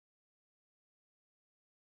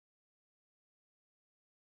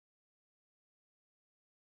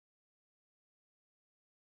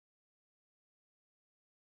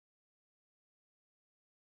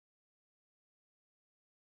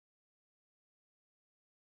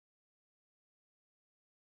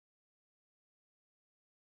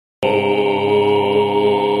You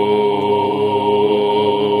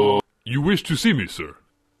wish to see me, sir?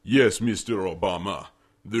 Yes, Mr. Obama.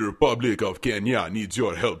 The Republic of Kenya needs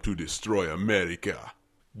your help to destroy America.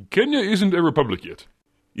 Kenya isn't a republic yet.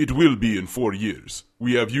 It will be in 4 years.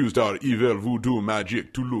 We have used our evil voodoo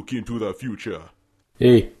magic to look into the future.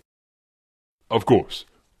 Hey. Of course.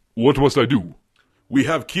 What must I do? We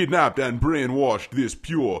have kidnapped and brainwashed this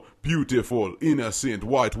pure, beautiful, innocent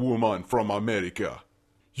white woman from America.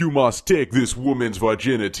 You must take this woman's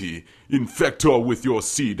virginity, infect her with your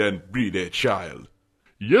seed, and breed a child.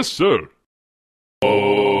 Yes, sir.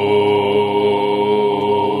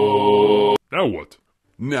 Now what?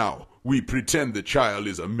 Now, we pretend the child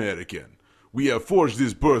is American. We have forged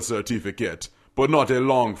this birth certificate, but not a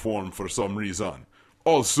long form for some reason.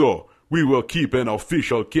 Also, we will keep an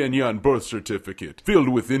official Kenyan birth certificate filled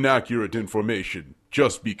with inaccurate information,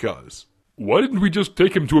 just because. Why didn't we just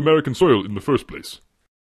take him to American soil in the first place?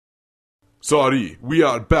 Sorry, we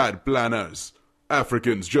are bad planners.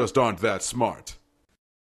 Africans just aren't that smart.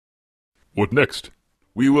 What next?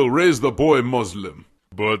 We will raise the boy Muslim.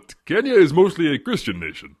 But Kenya is mostly a Christian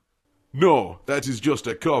nation. No, that is just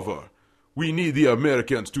a cover. We need the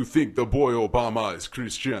Americans to think the boy Obama is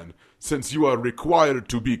Christian, since you are required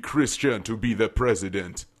to be Christian to be the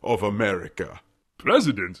president of America.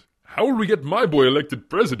 President? How will we get my boy elected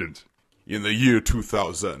president? In the year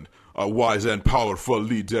 2000, a wise and powerful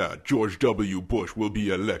leader, George W. Bush, will be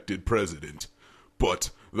elected president.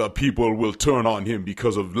 But the people will turn on him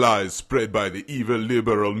because of lies spread by the evil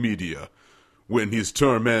liberal media. When his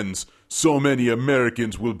term ends, so many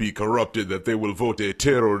Americans will be corrupted that they will vote a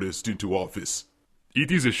terrorist into office. It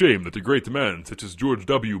is a shame that a great man such as George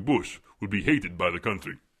W. Bush would be hated by the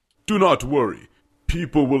country. Do not worry.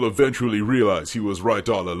 People will eventually realize he was right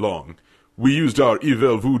all along. We used our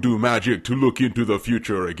evil voodoo magic to look into the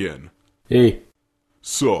future again. Hey.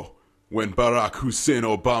 So, when Barack Hussein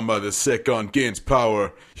Obama II gains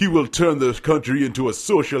power, he will turn the country into a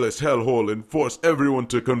socialist hellhole and force everyone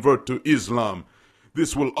to convert to Islam.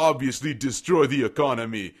 This will obviously destroy the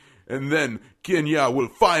economy, and then Kenya will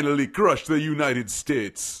finally crush the United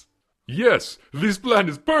States. Yes, this plan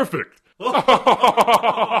is perfect!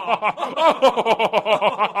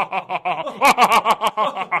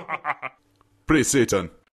 Praise Satan.